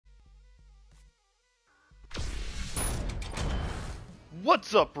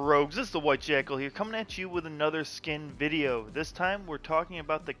What's up, rogues? This is the White Jackal here, coming at you with another skin video. This time we're talking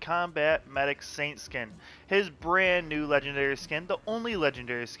about the Combat Medic Saint skin. His brand new legendary skin, the only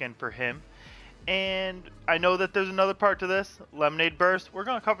legendary skin for him. And I know that there's another part to this, Lemonade Burst. We're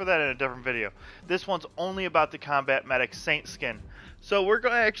going to cover that in a different video. This one's only about the Combat Medic Saint skin. So we're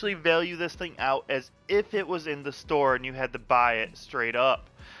going to actually value this thing out as if it was in the store and you had to buy it straight up.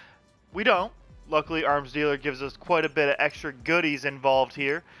 We don't. Luckily, Arms Dealer gives us quite a bit of extra goodies involved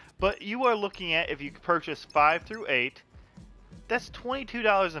here, but you are looking at, if you purchase 5 through 8, that's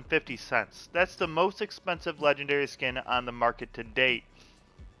 $22.50. That's the most expensive legendary skin on the market to date.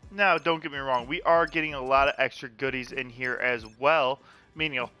 Now, don't get me wrong, we are getting a lot of extra goodies in here as well,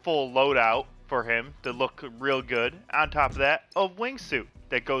 meaning a full loadout for him to look real good. On top of that, a wingsuit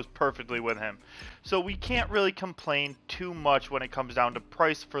that goes perfectly with him. So we can't really complain too much when it comes down to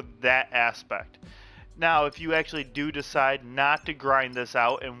price for that aspect. Now, if you actually do decide not to grind this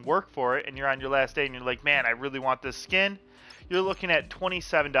out and work for it, and you're on your last day and you're like, man, I really want this skin, you're looking at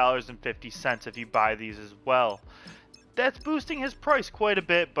 $27.50 if you buy these as well. That's boosting his price quite a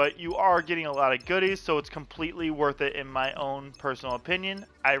bit, but you are getting a lot of goodies, so it's completely worth it in my own personal opinion.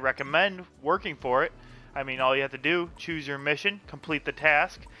 I recommend working for it. I mean, all you have to do, choose your mission, complete the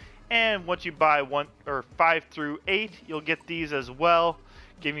task, and once you buy 5 through 8, you'll get these as well,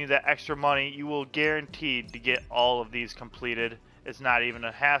 giving you that extra money. You will guaranteed to get all of these completed. It's not even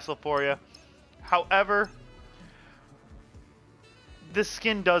a hassle for you. However, this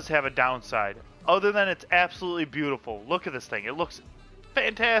skin does have a downside. Other than it's absolutely beautiful. Look at this thing. It looks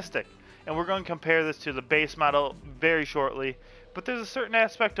fantastic. And we're going to compare this to the base model very shortly. But there's a certain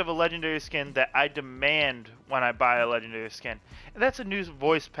aspect of a legendary skin that I demand when I buy a legendary skin. And that's a new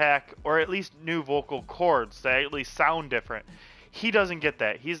voice pack, or at least new vocal cords that at least sound different. He doesn't get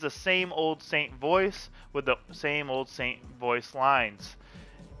that. He's the same old Saint voice with the same old Saint voice lines.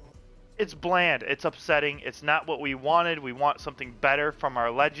 It's bland. It's upsetting. It's not what we wanted. We want something better from our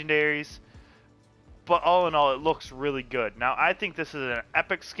legendaries. But all in all, it looks really good. Now, I think this is an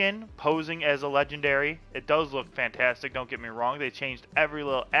epic skin, posing as a legendary. It does look fantastic, don't get me wrong. They changed every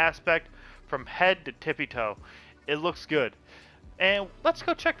little aspect from head to tippy toe. It looks good. And let's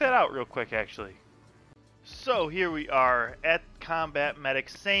go check that out real quick, actually. So, here we are at Combat Medic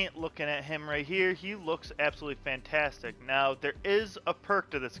Saint, looking at him right here. He looks absolutely fantastic. Now, there is a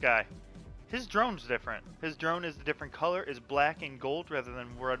perk to this guy. His drone's different. His drone is a different color, is black and gold rather than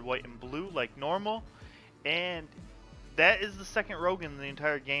red, white, and blue like normal. And that is the second rogue in the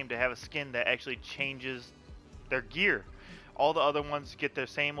entire game to have a skin that actually changes their gear. All the other ones get their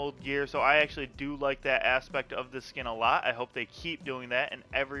same old gear, so I actually do like that aspect of this skin a lot. I hope they keep doing that, and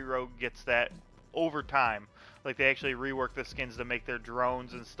every rogue gets that over time. Like, they actually rework the skins to make their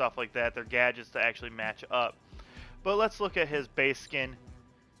drones and stuff like that, their gadgets to actually match up. But let's look at his base skin.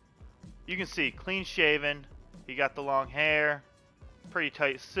 You can see, clean shaven, he got the long hair, pretty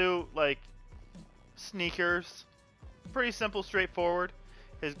tight suit, like sneakers, pretty simple, straightforward.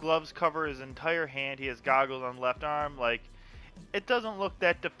 His gloves cover his entire hand, he has goggles on the left arm, like, it doesn't look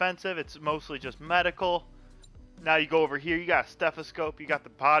that defensive, it's mostly just medical. Now you go over here, you got a stethoscope, you got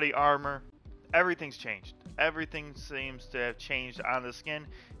the body armor, everything's changed. Everything seems to have changed on the skin.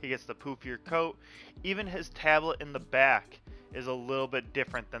 He gets the poofier coat, even his tablet in the back is a little bit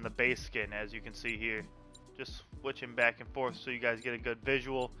different than the base skin, as you can see here. Just switching back and forth so you guys get a good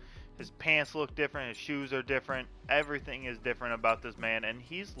visual. His pants look different, his shoes are different, everything is different about this man, and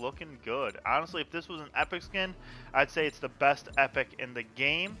he's looking good. Honestly, if this was an epic skin, I'd say it's the best epic in the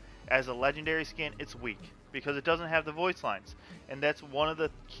game. As a legendary skin, it's weak because it doesn't have the voice lines, and that's one of the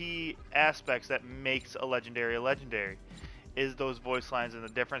key aspects that makes a legendary is those voice lines and the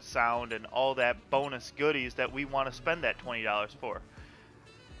different sound and all that bonus goodies that we want to spend that $20 for.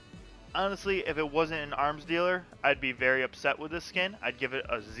 Honestly, if it wasn't an Arms Dealer, I'd be very upset with this skin. I'd give it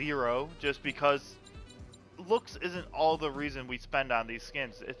a 0 just because looks isn't all the reason we spend on these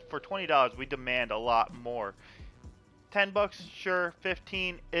skins. For $20, we demand a lot more. 10 bucks, sure.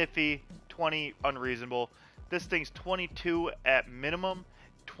 15, iffy. 20, unreasonable. This thing's 22 at minimum,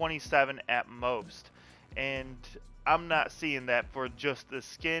 27 at most. And I'm not seeing that for just the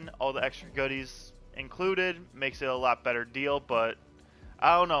skin. All the extra goodies included makes it a lot better deal, but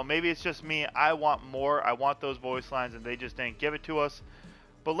I don't know, maybe it's just me. I want more. I want those voice lines and they just didn't give it to us.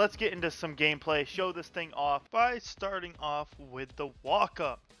 But let's get into some gameplay, show this thing off by starting off with the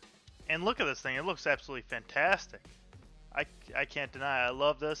walk-up. And look at this thing, it looks absolutely fantastic. I can't deny it. I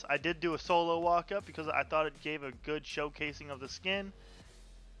love this. I did do a solo walk-up because I thought it gave a good showcasing of the skin.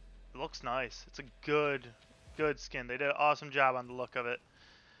 It looks nice. It's a good skin. They did an awesome job on the look of it.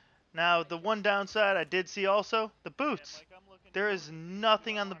 Now, the one downside I did see also, the boots. There is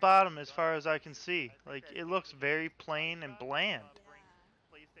nothing on the bottom as far as I can see. Like, it looks very plain and bland.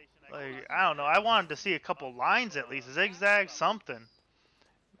 Like, I don't know. I wanted to see a couple lines at least, a zigzag, something.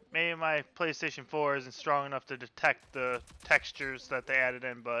 Maybe my PlayStation 4 isn't strong enough to detect the textures that they added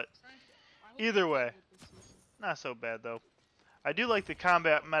in, but either way, not so bad though. I do like the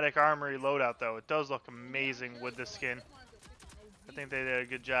Combat Medic Armory loadout though. It does look amazing with this skin. I think they did a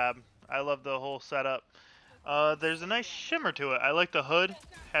good job. I love the whole setup. There's a nice shimmer to it. I like the hood.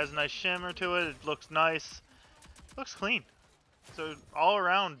 Has a nice shimmer to it. It looks nice. Looks clean. So all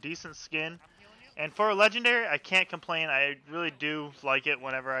around decent skin. And for a legendary, I can't complain. I really do like it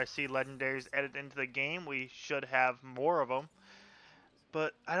whenever I see legendaries added into the game. We should have more of them.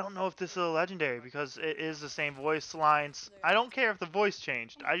 But I don't know if this is a legendary because it is the same voice lines. I don't care if the voice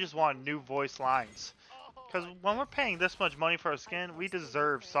changed. I just want new voice lines. Because when we're paying this much money for a skin, we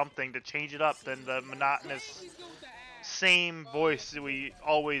deserve something to change it up than the monotonous same voice that we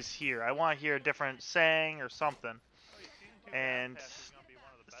always hear. I want to hear a different saying or something. And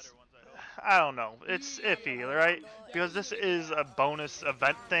I don't know. It's iffy, right? Because this is a bonus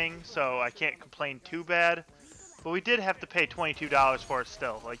event thing, so I can't complain too bad. But we did have to pay $22 for it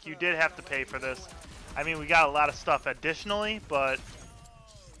still. Like, you did have to pay for this. I mean, we got a lot of stuff additionally, but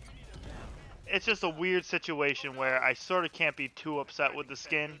it's just a weird situation where I sort of can't be too upset with the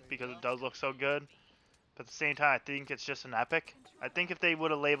skin because it does look so good. But at the same time, I think it's just an epic. I think if they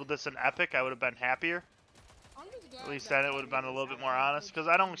would have labeled this an epic, I would have been happier. At least then it would have been a little bit more honest, because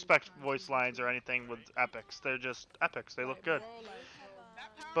I don't expect voice lines or anything with epics. They're just epics. They look good.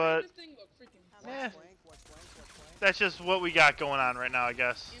 But, eh, that's just what we got going on right now, I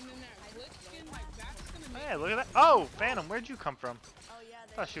guess. Hey, look at that. Oh, Phantom, where'd you come from?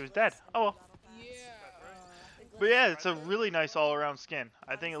 I thought she was dead. Oh, well. But yeah, it's a really nice all-around skin.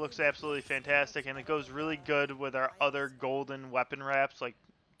 I think it looks absolutely fantastic, and it goes really good with our other golden weapon wraps, like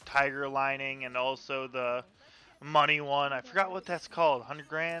Tiger Lining and also the money one. I forgot what that's called. 100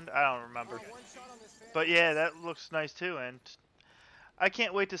 grand? I don't remember. But yeah, that looks nice too. And I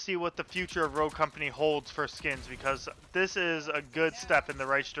can't wait to see what the future of Rogue Company holds for skins, because this is a good step in the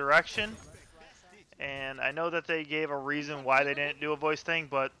right direction. And I know that they gave a reason why they didn't do a voice thing,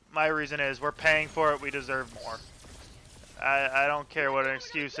 but my reason is we're paying for it. We deserve more. I don't care what an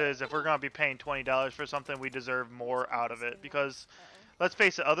excuse is. If we're going to be paying $20 for something, we deserve more out of it. Because let's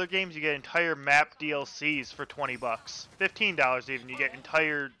face it, other games you get entire map DLCs for $20, $15 even. You get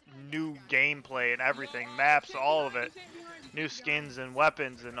entire new gameplay and everything, maps, all of it, new skins and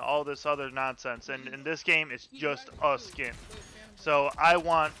weapons and all this other nonsense. And in this game, it's just a skin. So I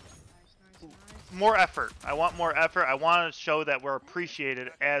want more effort. I want more effort. I want to show that we're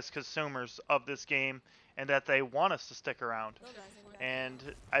appreciated as consumers of this game and that they want us to stick around. And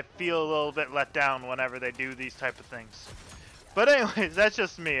I feel a little bit let down whenever they do these type of things. But anyways, that's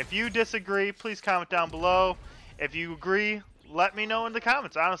just me. If you disagree, please comment down below. If you agree, let me know in the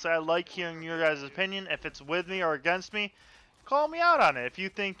comments. Honestly, I like hearing your guys' opinion. If it's with me or against me, call me out on it if you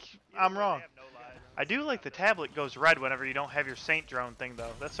think I'm wrong. I do like the tablet goes red whenever you don't have your Saint drone thing,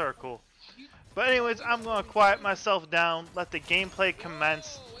 though. That's sort of cool. But anyways, I'm going to quiet myself down, let the gameplay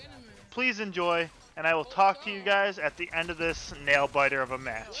commence. Please enjoy, and I will talk to you guys at the end of this nail-biter of a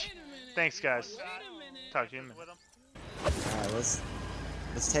match. Thanks, guys. Talk to you in a minute. Alright,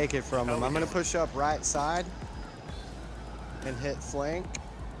 let's take it from him. I'm gonna push up right side and hit flank,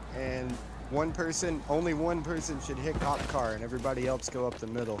 and only one person should hit cop car, and everybody else go up the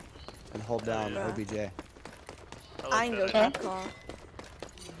middle and hold down the OBJ. I can go cop car.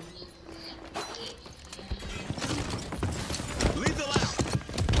 Lead the left.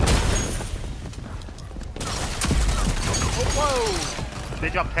 Whoa! They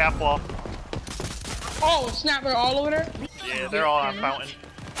jumped half wall. Oh, snap, they're all over there? Yeah, they're all on fountain.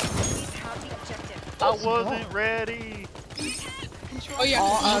 I wasn't ready. Oh,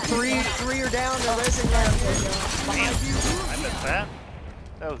 yeah. Three are down, they're racing down. I missed that.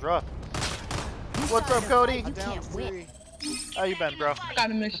 That was rough. What's up, Cody? I'm down 3. How you been, bro? I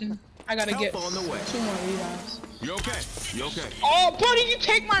got a mission. I gotta get On the way. 2 more revives. You okay? You okay? Oh, bro, did you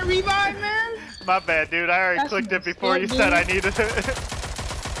take my revive, man? My bad, dude. I already That's clicked it before you good, said I dude. needed it.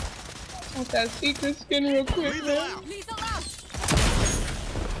 I want that secret skin real quick, Lead the man. left.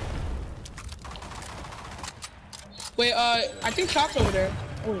 Wait, I think Chop's over there.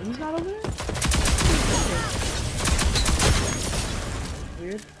 Oh, he's not over there?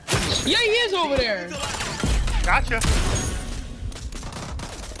 Weird. Yeah, he is over there. Gotcha.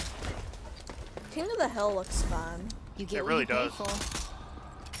 King of the Hill looks fun. You get It what really you pay does.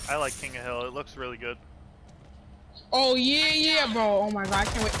 for. I like King of Hill. It looks really good. Oh, yeah, bro. Oh my god, I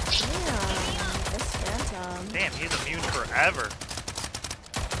can't wait. Yeah, that's time. Damn, he's immune forever.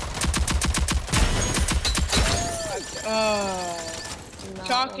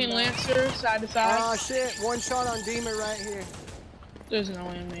 Chalk and Lancer, side to side. Oh shit, one shot on Demon right here. There's no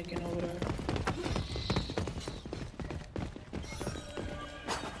way I'm making over there.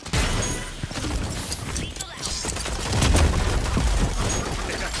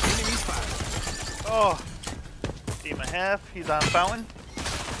 Oh, team a half. He's on fountain.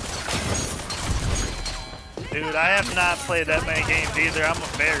 Dude, I have not played that many games either. I'm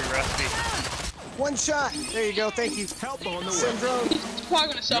very rusty. One shot. There you go. Thank you. Help on the way. Syndrome. He's probably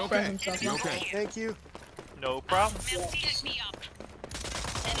gonna self-res okay? himself. You okay? Thank you. No problem.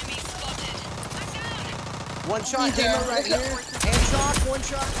 One shot, Yeah. Demo right here. Hand shot, one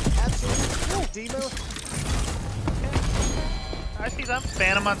shot. Absolutely. Demo. I see them.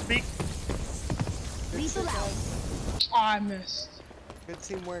 Phantom on speak. Oh, I missed. Good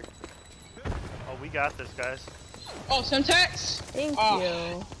teamwork. Oh, we got this, guys. Oh, Semtex. Thank Oh.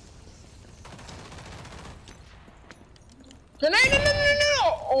 you. Grenade!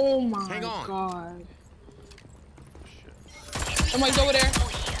 No! Oh my Hang on. god. Somebody's over there.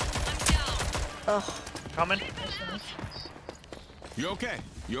 Ugh. Coming. You okay?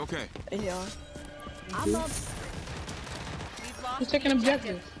 You okay? Yeah. Who's taking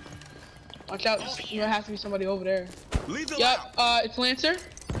objective? Watch out, there has to be somebody over there. Lethal Yep, out. it's Lancer. Ooh,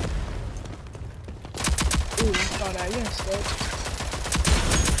 you saw that. You're slow.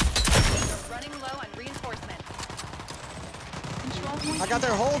 Running low on reinforcement. I got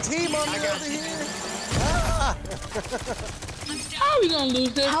their whole team on me over here. Ah! How are we gonna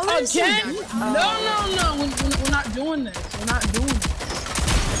lose this? How Oh, is Jen? it? No. We're not doing this. We're not doing this.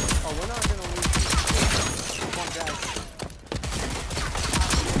 Oh, we're not gonna lose this. Come on, guys.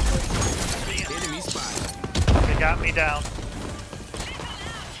 Enemy spotted. They got me down.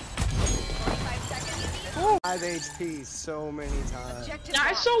 5 HP so many times. Now,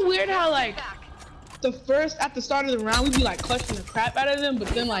 it's so weird how, like, at the start of the round, we'd be, like, clutching the crap out of them, but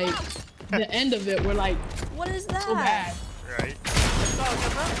then, like, the end of it, we're, like, What is that? so bad. Right.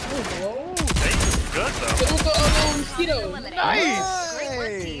 Oh, Hey, good though. Look at mosquito.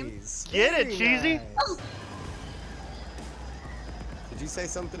 Nice. Get it, Very Cheesy. nice. Did you say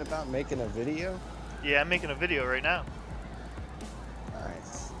something about making a video? Yeah, I'm making a video right now.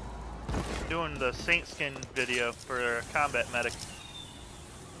 Nice. Doing the Saint Skin video for a combat medic.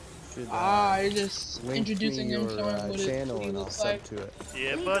 Should, You're just link introducing me him, your showing what channel he and I'll looks sub like. to it.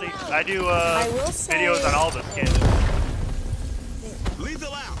 Yeah, buddy. I do I will say- videos on all the skins.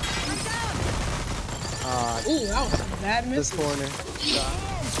 Lethal out. Ooh, that was some bad This miss. corner.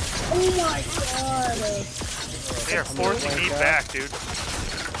 Oh my god. They are forcing me back, dude.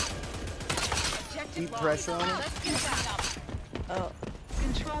 Keep pressure on it. Oh.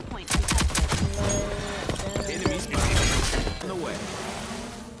 Control point contested. Enemy spotted. On the way.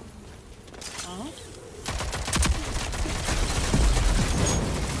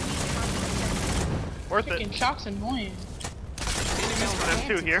 Worth it. Freaking Chalk's annoying. There's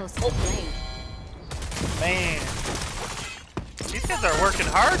two here. Man. These guys are working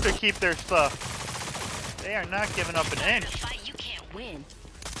hard to keep their stuff. They are not giving up an inch. You can't win.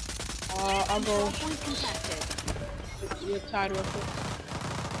 I'll go. Point contested. You're tied real quick.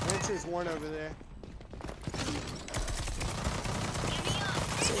 There's one over there.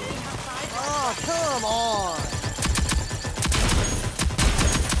 Oh, come on!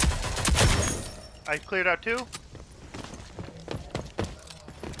 I cleared out two.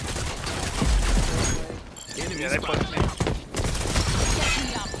 Enemy Yeah, they spotted. pushed me.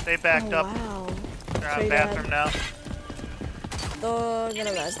 They backed up. Wow. They're on Pretty bathroom now. They're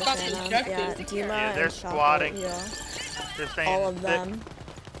gonna res the Got the Phantom. objective. Yeah, Dima Yeah, they're and Chocolate, squatting. Yeah. They're staying All of thick. them.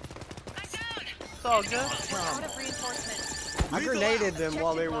 It's all good. Out of reinforcement. I grenaded them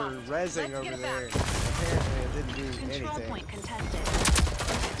while they were rezzing Let's over get it there. back. Apparently it didn't do Control anything. point contested.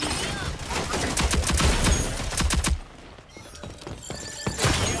 Yo,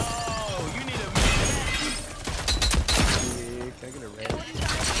 you need a Yeah, can I get a red?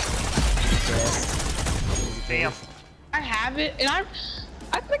 Damn. I have it, and I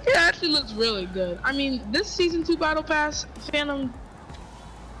think it actually looks really good. I mean, this season 2 battle pass Phantom,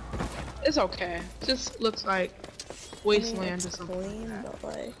 it's okay. Just looks like Wasteland or It's something. clean, but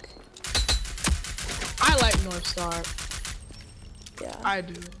like, I like North Star. yeah. I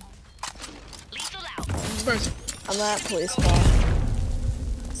do. First, I'm at police car.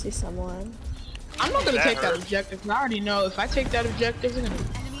 See someone. I'm not gonna That take that hurt. objective. 'Cause I already know if I take that objective, they're gonna.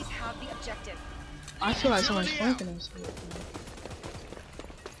 Enemies have the objective. I feel like someone's flanking us.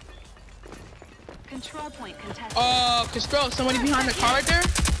 Control point contested. Castrol, somebody behind the car right there?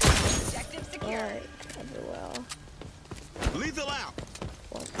 Objective secure. Alright. Lethal out.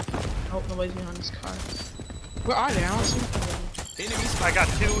 Oh, nobody's behind this car. Where are they? I don't see them. Enemies. I got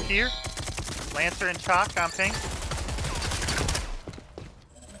 2 here. Lancer and Chalk on ping.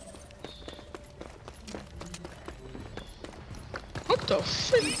 What the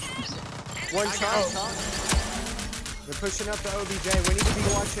frick? One shot. They're pushing up the OBJ. We need to be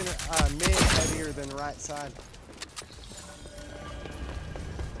watching mid heavier than right side.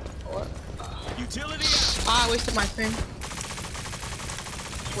 Utility out. Ah, I wasted my thing.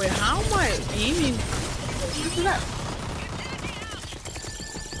 Wait, how am I aiming? Look at that.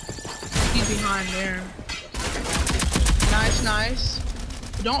 He's behind there. Nice, nice.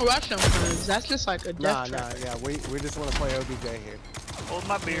 Don't rush him, cause that's just like a death trap. Yeah, we just want to play OBJ here. Hold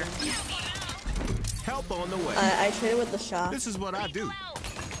my beer. Help on the way. I traded with the shop. This is what I do.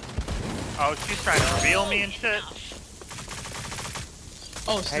 Oh, she's trying to reveal me and shit.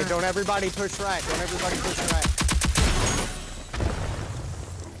 Oh, Hey, snap. don't everybody push right. Don't everybody push right.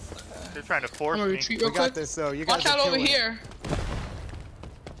 They're trying to I'm force gonna me. retreat We real got quick. this though. You guys Watch out are over killing it. here.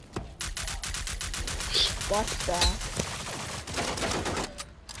 Watch that.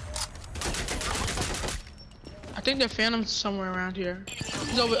 I think the Phantom's somewhere around here.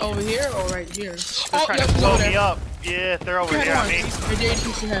 He's over here or right here? They're trying yep, to he's blow over me there. up. Yeah, they're over Head here on on. me. Right there,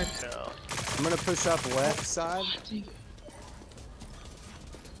 shoot your head. No. I'm gonna push up left side.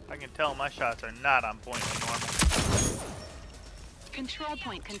 I can tell my shots are not on point than normal. Control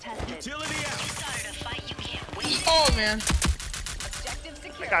point contested. Utility out. Started a fight you can't win. Oh man. Objective I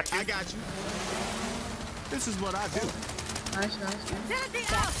secure. got you. I got you. This is what I do. Nice, nice.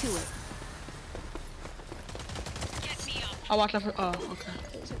 Back to it. I'll watch out for. Oh, okay.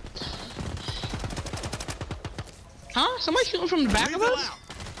 Huh? Somebody shooting from the back of Lethal us? out.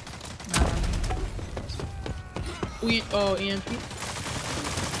 Oh, EMP.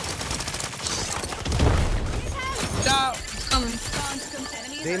 Stop. It's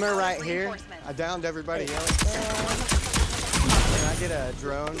coming. Beamer right here. I downed everybody else. Can I get a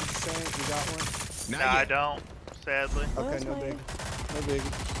drone, Saint? You got one? No, Not I yet. don't. Sadly. Okay, Where's no my- big. No big.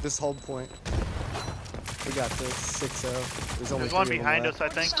 Just hold point. We got this. 6-0. There's only There's one 3 of them behind left. us, I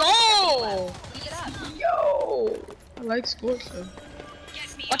think. Let's go! Yo! I like sports though.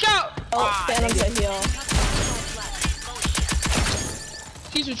 Watch out! Oh, Phantom's a heal.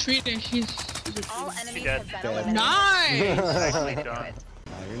 She's retreating. She's All retreating. enemies dead. have been Dead. eliminated. Nice! Nicely done.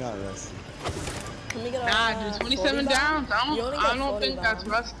 Nah, you're not rusty. Can we get Nah, dude, 27 downs. I You only don't, got I don't 40 think that's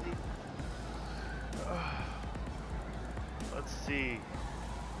bombs. rusty. Let's see.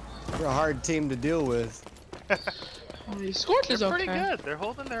 We're a hard team to deal with. Scorch is They're okay. pretty good. They're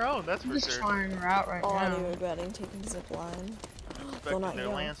holding their own, that's I'm for just sure. trying her out right Oh, now. I'm regretting taking zip line. Expecting not their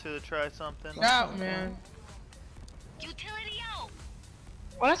you. Lancer to try something. Out, man. Utility out.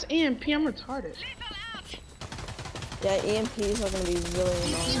 Well, that's EMP. I'm retarded. Yeah, EMPs are gonna be really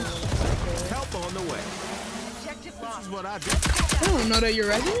annoying. in the next update. Help on the way. Objective This is lost. what I do. I don't know that you're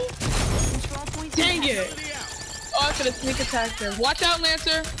resident. Control point. Dang it! Utility out. Oh, I could have sneak attacked them. Watch out,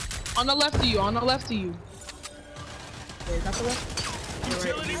 Lancer. On the left of you. On the left of you. Wait, not the left.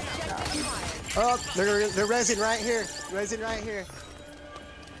 Utility out. Oh, they're resin right here. Resin right here.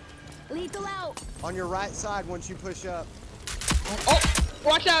 Lethal out. On your right side once you push up. Oh,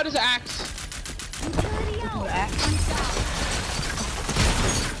 watch out! There's an axe. Utility out.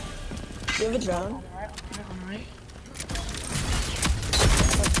 Do you have a drone? Alright.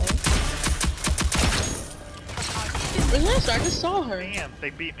 Okay. Where's Lancer? I just saw her. Damn, they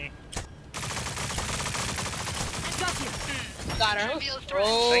beat me. Got her.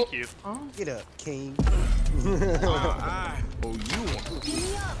 Oh. Thank you. Oh. Get up, king. I owe you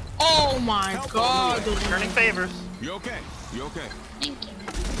one. Oh my god. Turning favors. You okay? You okay?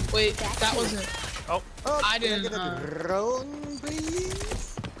 Wait, that wasn't. Oh, Oh, I can didn't, get a drone,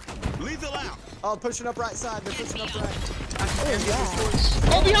 please? Lethal out. Oh, pushing up right side. They're pushing up right.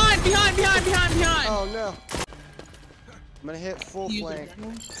 Oh, behind! Oh no. I'm gonna hit full Use flank. it.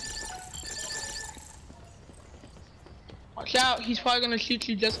 Watch out, he's probably gonna shoot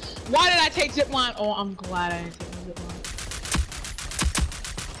you just. Why did I take zipline? Oh, I'm glad I didn't take the zipline.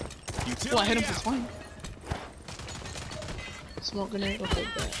 Utility Oh, I hit him for out. swing. Smoke grenade, we'll take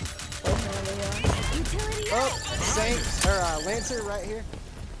that. Utility Oh, out. Saint or Lancer right here.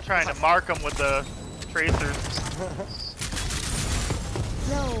 trying to mark them with the tracers.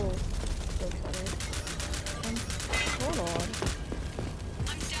 No. So funny. Hold on.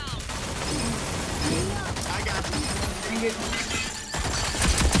 I got you. Dang it.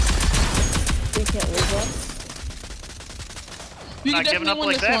 We can't lose one. We Not can giving definitely up win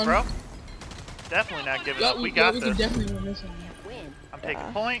like this that, one. bro. Definitely not giving Yeah, up. We got we can this. definitely win this one. Win. I'm taking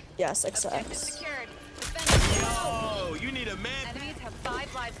Yeah. point. Yeah, 6x. Objective secured. Defend. Oh, you need a later, man. Enemies have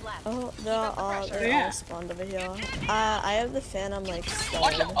 5 lives left. Oh, Keep up the pressure. they're Yeah. all spawned over here. I have the Phantom like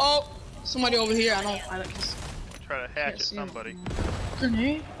Watch stunned. out! Oh, somebody over here. I just Try to can't hatch at see him. somebody.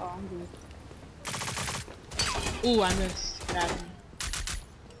 Grenade? Oh, I'm good. Ooh, I missed. Bad one.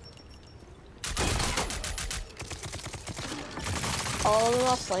 All of them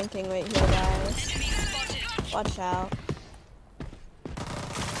are flanking right here, guys. Watch out.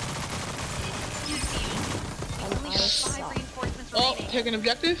 Only I have 5 suck. reinforcements Oh, remaining. take an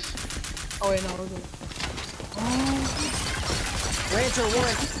objective? Oh wait, no, we're good. Oh, Rancher one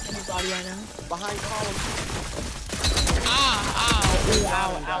everybody right now. behind column. Ooh, Got ow,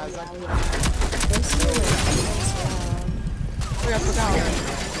 him, ow, guys. ow, ow. This is round. Wait, I forgot.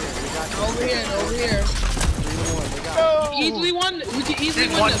 We got Over here, over here. 3-1. We got Easily won. We can easily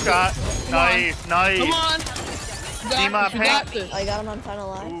Did win one this. shot. Come on. Nice, nice. Come on. Team up, You got Hank. this. I got him on final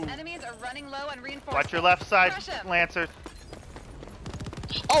life. Ooh. Enemies are running low on reinforcements. Watch your left side, Crush 'em. Lancer.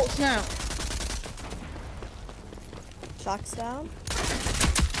 Oh, snap. Shock's down.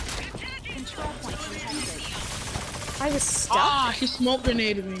 Control point contested. I was stuck. Ah, he smoke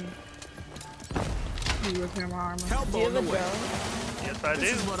grenaded me. Let me repair my armor. Help Do you on have the a way. drone? Yes, I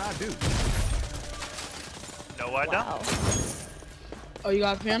This is do. what I do. No, I don't. Wow. Oh, you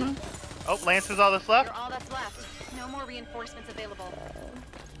got a piano? Oh, Lancer's all that's left. You're all that's left. No more reinforcements available.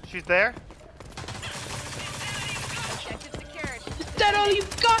 She's there. Objective secured. Is that all you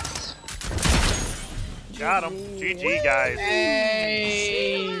got? Got him. GG, guys.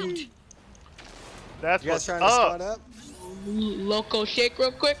 Hey. That's You guys what's trying to squad up. up? Loco shake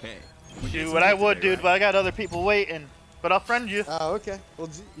real quick. Hey. Shoot, what I would, dude, but I got other people waiting. But I'll friend you. Oh, okay. Well,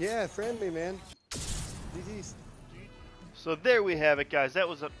 yeah, friend me, man. GG's. So there we have it, guys. That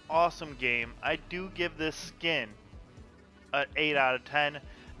was an awesome game. I do give this skin an 8 out of 10.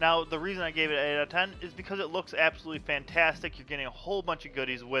 Now, the reason I gave it an 8 out of 10 is because it looks absolutely fantastic. You're getting a whole bunch of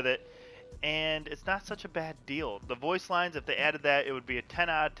goodies with it, and it's not such a bad deal. The voice lines, if they added that, it would be a 10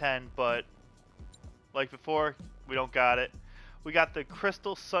 out of 10, but like before, we don't got it. We got the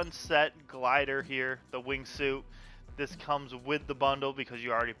Crystal Sunset glider here, the wingsuit. This comes with the bundle because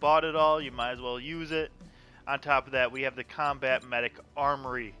you already bought it all. You might as well use it. On top of that, we have the Combat Medic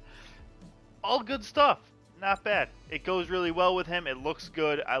Armory. All good stuff. Not bad. It goes really well with him. It looks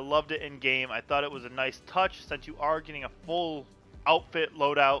good. I loved it in game. I thought it was a nice touch since you are getting a full outfit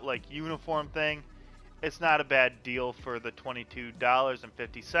loadout, like uniform thing. It's not a bad deal for the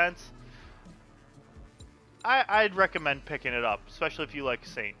 $22.50. I'd recommend picking it up, especially if you like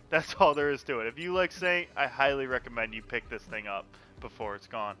Saint. That's all there is to it. If you like Saint, I highly recommend you pick this thing up before it's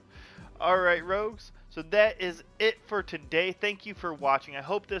gone. Alright, Rogues, so that is it for today. Thank you for watching. I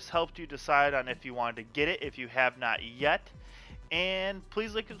hope this helped you decide on if you wanted to get it, if you have not yet. And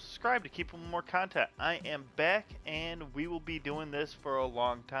please like and subscribe to keep more content. I am back, and we will be doing this for a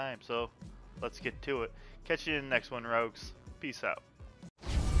long time. So let's get to it. Catch you in the next one, Rogues. Peace out.